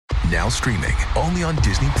Now streaming only on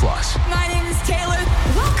Disney+. My name is Taylor.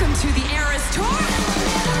 Welcome to the Eras Tour.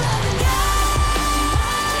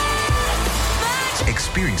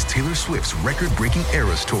 Experience Taylor Swift's record-breaking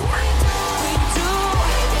Eras Tour.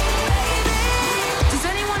 Does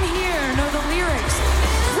anyone here know the lyrics?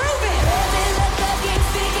 Prove it!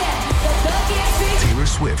 Taylor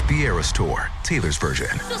Swift The Eras Tour, Taylor's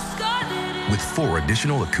version, with 4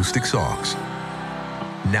 additional acoustic songs.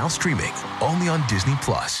 Now streaming only on Disney+.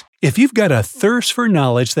 If you've got a thirst for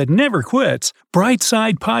knowledge that never quits,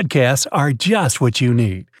 Brightside Podcasts are just what you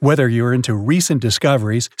need. Whether you're into recent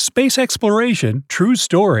discoveries, space exploration, true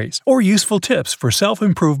stories, or useful tips for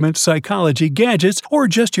self-improvement, psychology, gadgets, or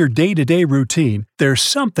just your day-to-day routine, there's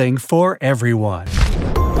something for everyone.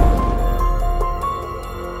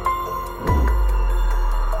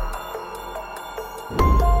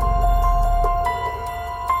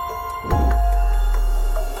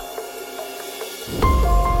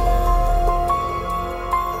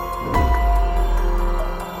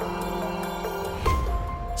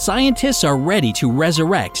 Scientists are ready to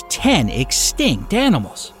resurrect 10 extinct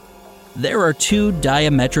animals. There are 2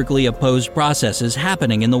 diametrically opposed processes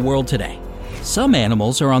happening in the world today. Some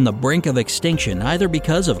animals are on the brink of extinction either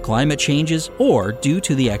because of climate changes or due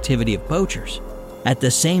to the activity of poachers. At the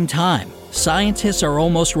same time, scientists are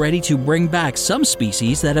almost ready to bring back some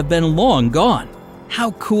species that have been long gone.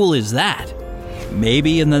 How cool is that?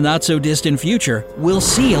 Maybe in the not-so-distant future, we'll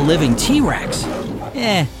see a living T-Rex.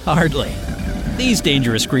 Hardly. These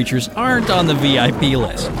dangerous creatures aren't on the VIP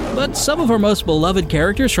list, but some of our most beloved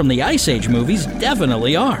characters from the Ice Age movies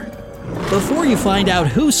definitely are. Before you find out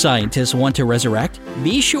who scientists want to resurrect,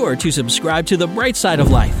 be sure to subscribe to The Bright Side of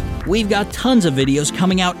Life. We've got tons of videos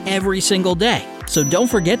coming out every single day, so don't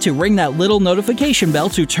forget to ring that little notification bell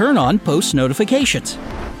to turn on post notifications.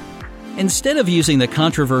 Instead of using the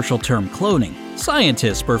controversial term cloning,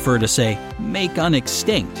 scientists prefer to say, make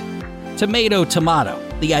unextinct. Tomato, tomato.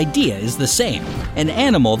 The idea is the same. An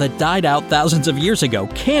animal that died out thousands of years ago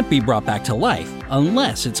can't be brought back to life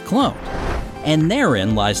unless it's cloned. And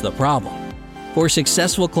therein lies the problem. For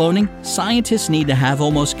successful cloning, scientists need to have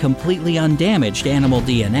almost completely undamaged animal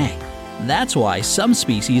DNA. That's why some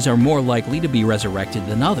species are more likely to be resurrected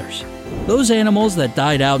than others. Those animals that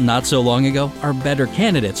died out not so long ago are better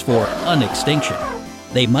candidates for unextinction.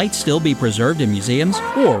 They might still be preserved in museums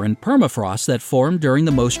or in permafrost that formed during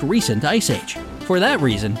the most recent ice age. For that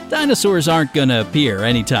reason, dinosaurs aren't gonna appear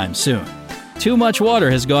anytime soon. Too much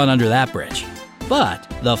water has gone under that bridge.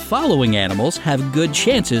 But the following animals have good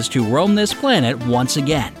chances to roam this planet once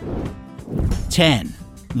again. 10.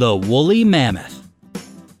 The woolly mammoth.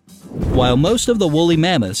 While most of the woolly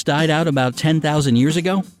mammoths died out about 10,000 years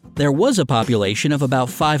ago, there was a population of about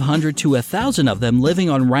 500 to 1,000 of them living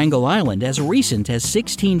on Wrangel Island as recent as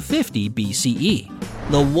 1650 BCE.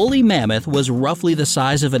 The woolly mammoth was roughly the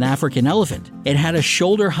size of an African elephant. It had a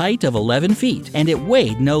shoulder height of 11 feet, and it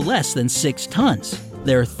weighed no less than 6 tons.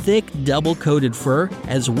 Their thick, double-coated fur,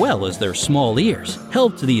 as well as their small ears,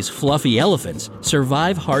 helped these fluffy elephants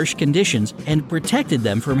survive harsh conditions and protected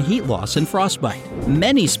them from heat loss and frostbite.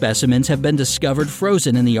 Many specimens have been discovered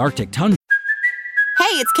frozen in the Arctic tundra.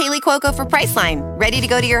 Hey, it's Kaylee Cuoco for Priceline. Ready to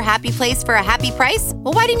go to your happy place for a happy price?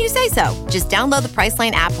 Well, why didn't you say so? Just download the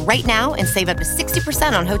Priceline app right now and save up to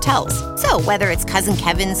 60% on hotels. So whether it's Cousin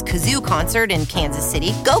Kevin's Kazoo Concert in Kansas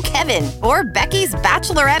City, go Kevin, or Becky's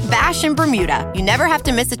Bachelorette Bash in Bermuda, you never have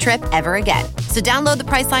to miss a trip ever again. So download the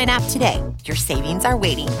Priceline app today. Your savings are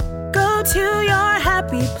waiting. Go to your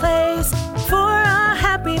happy place for a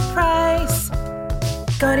happy price.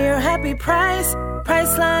 Go to your happy price,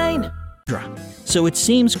 Priceline. So it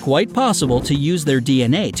seems quite possible to use their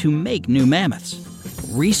DNA to make new mammoths.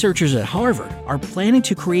 Researchers at Harvard are planning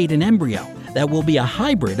to create an embryo that will be a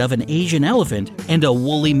hybrid of an Asian elephant and a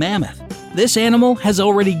woolly mammoth. This animal has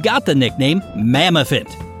already got the nickname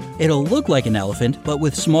Mammophant. It'll look like an elephant, but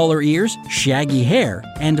with smaller ears, shaggy hair,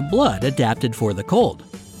 and blood adapted for the cold.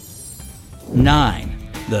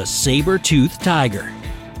 9. The saber-toothed tiger.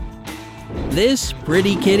 This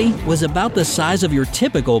pretty kitty was about the size of your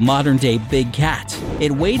typical modern-day big cat.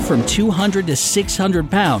 It weighed from 200 to 600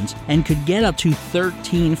 pounds and could get up to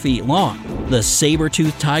 13 feet long. The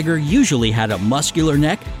saber-toothed tiger usually had a muscular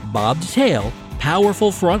neck, bobbed tail,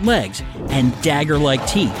 powerful front legs, and dagger-like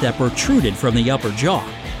teeth that protruded from the upper jaw,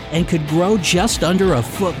 and could grow just under a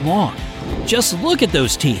foot long. Just look at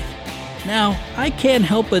those teeth. Now, I can't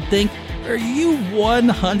help but think, are you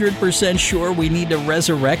 100% sure we need to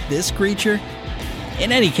resurrect this creature?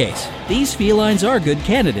 In any case, these felines are good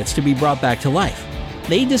candidates to be brought back to life.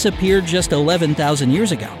 They disappeared just 11,000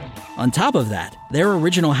 years ago. On top of that, their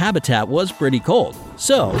original habitat was pretty cold,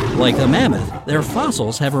 so, like the mammoth, their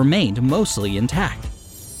fossils have remained mostly intact.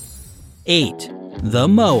 8. The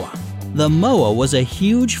moa. The moa was a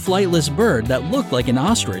huge flightless bird that looked like an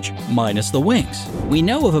ostrich, minus the wings. We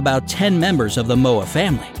know of about 10 members of the moa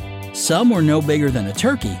family. Some were no bigger than a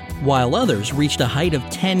turkey, while others reached a height of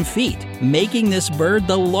 10 feet, making this bird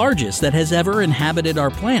the largest that has ever inhabited our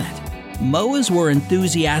planet. Moas were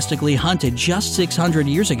enthusiastically hunted just 600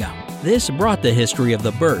 years ago. This brought the history of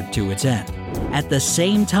the bird to its end. At the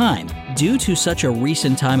same time, due to such a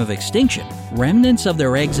recent time of extinction, remnants of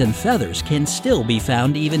their eggs and feathers can still be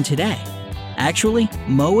found even today. Actually,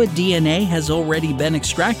 moa DNA has already been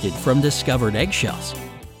extracted from discovered eggshells.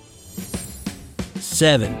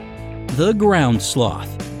 7. The ground sloth.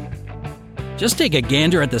 Just take a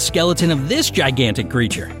gander at the skeleton of this gigantic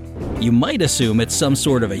creature. You might assume it's some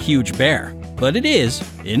sort of a huge bear, but it is,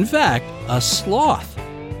 in fact, a sloth.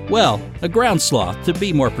 Well, a ground sloth to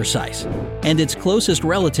be more precise. And its closest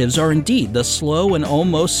relatives are indeed the slow and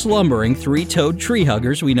almost slumbering three-toed tree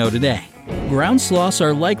huggers we know today. Ground sloths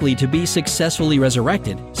are likely to be successfully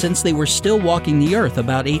resurrected since they were still walking the earth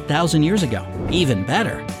about 8,000 years ago. Even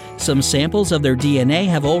better, some samples of their DNA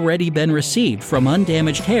have already been received from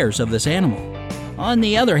undamaged hairs of this animal. On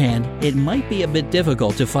the other hand, it might be a bit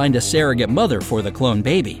difficult to find a surrogate mother for the clone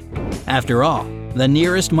baby. After all, the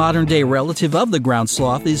nearest modern-day relative of the ground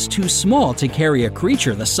sloth is too small to carry a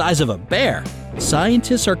creature the size of a bear.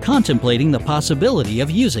 Scientists are contemplating the possibility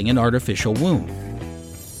of using an artificial womb.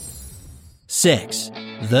 6.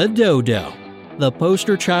 The dodo. The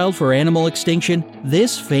poster child for animal extinction,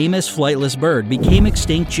 this famous flightless bird became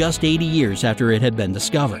extinct just 80 years after it had been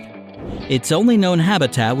discovered. Its only known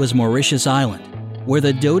habitat was Mauritius Island, where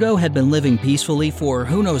the dodo had been living peacefully for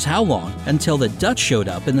who knows how long until the Dutch showed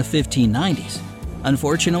up in the 1590s.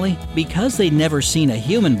 Unfortunately, because they'd never seen a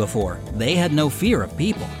human before, they had no fear of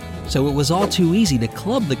people, so it was all too easy to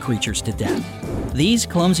club the creatures to death. These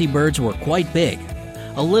clumsy birds were quite big,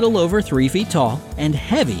 a little over 3 feet tall, and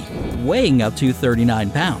heavy, weighing up to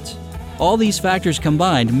 39 pounds. All these factors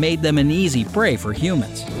combined made them an easy prey for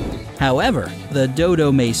humans. However, the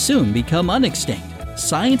dodo may soon become unextinct.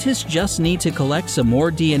 Scientists just need to collect some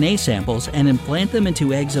more DNA samples and implant them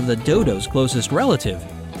into eggs of the dodo's closest relative,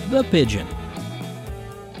 the pigeon.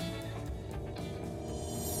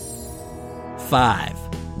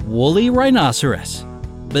 5. Woolly rhinoceros.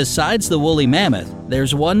 Besides the woolly mammoth,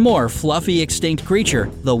 there's one more fluffy extinct creature,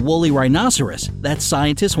 the woolly rhinoceros, that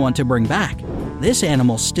scientists want to bring back. This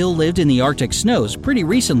animal still lived in the Arctic snows pretty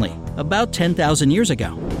recently, about 10,000 years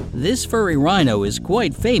ago. This furry rhino is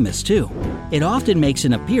quite famous too. It often makes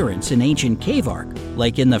an appearance in ancient cave art,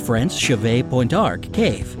 like in the French Chevet-Pointe-Arc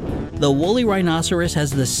cave. The woolly rhinoceros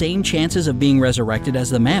has the same chances of being resurrected as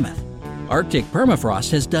the mammoth. Arctic permafrost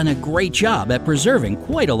has done a great job at preserving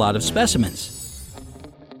quite a lot of specimens.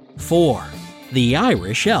 4. The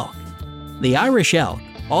Irish elk. The Irish elk,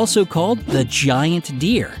 also called the giant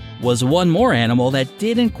deer, was one more animal that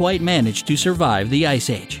didn't quite manage to survive the Ice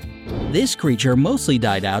Age. This creature mostly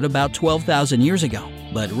died out about 12,000 years ago,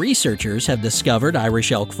 but researchers have discovered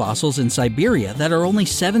Irish elk fossils in Siberia that are only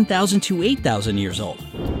 7,000 to 8,000 years old.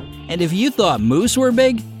 And if you thought moose were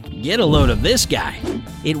big, get a load of this guy.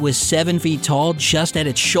 It was 7 feet tall just at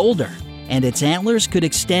its shoulder, and its antlers could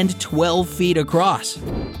extend 12 feet across.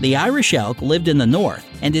 The Irish elk lived in the north,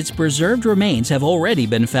 and its preserved remains have already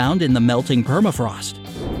been found in the melting permafrost.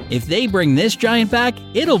 If they bring this giant back,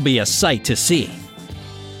 it'll be a sight to see.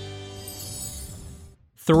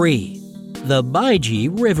 3. The Baiji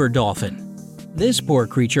river dolphin. This poor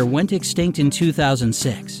creature went extinct in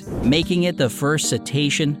 2006, making it the first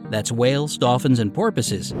cetacean, that's whales, dolphins, and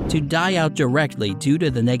porpoises, to die out directly due to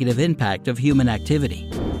the negative impact of human activity.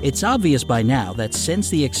 It's obvious by now that since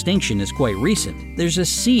the extinction is quite recent, there's a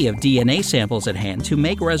sea of DNA samples at hand to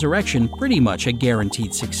make resurrection pretty much a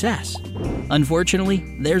guaranteed success.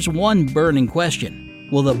 Unfortunately, there's one burning question.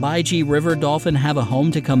 Will the Baiji river dolphin have a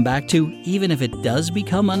home to come back to even if it does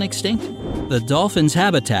become unextinct? The dolphin's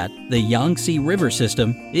habitat, the Yangtze River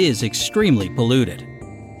system, is extremely polluted.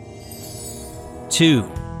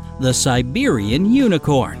 2. The Siberian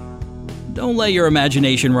unicorn. Don't let your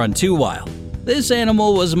imagination run too wild. This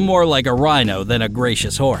animal was more like a rhino than a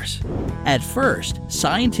gracious horse. At first,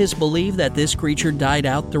 scientists believed that this creature died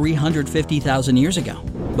out 350,000 years ago.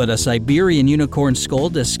 But a Siberian unicorn skull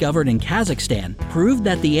discovered in Kazakhstan proved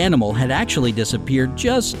that the animal had actually disappeared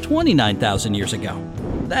just 29,000 years ago.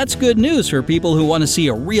 That's good news for people who want to see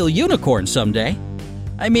a real unicorn someday.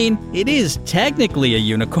 I mean, it is technically a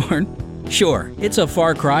unicorn. Sure, it's a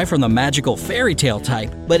far cry from the magical fairy tale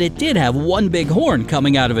type, but it did have one big horn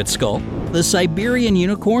coming out of its skull. The Siberian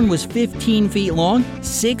unicorn was 15 feet long,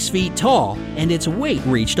 6 feet tall, and its weight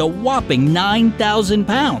reached a whopping 9,000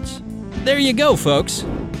 pounds. There you go, folks.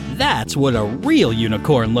 That's what a real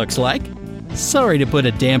unicorn looks like. Sorry to put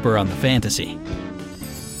a damper on the fantasy.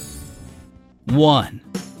 1.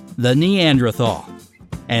 The Neanderthal.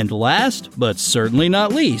 And last, but certainly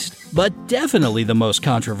not least, but definitely the most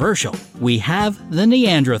controversial, we have the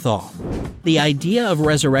Neanderthal. The idea of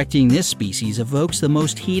resurrecting this species evokes the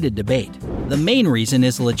most heated debate. The main reason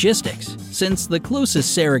is logistics, since the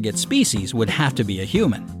closest surrogate species would have to be a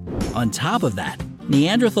human. On top of that,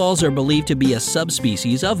 Neanderthals are believed to be a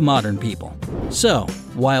subspecies of modern people. So,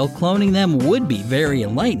 while cloning them would be very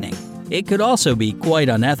enlightening, it could also be quite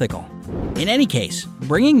unethical. In any case,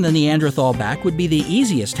 bringing the Neanderthal back would be the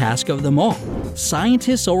easiest task of them all.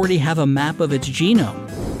 Scientists already have a map of its genome.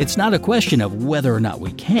 It's not a question of whether or not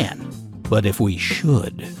we can, but if we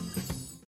should.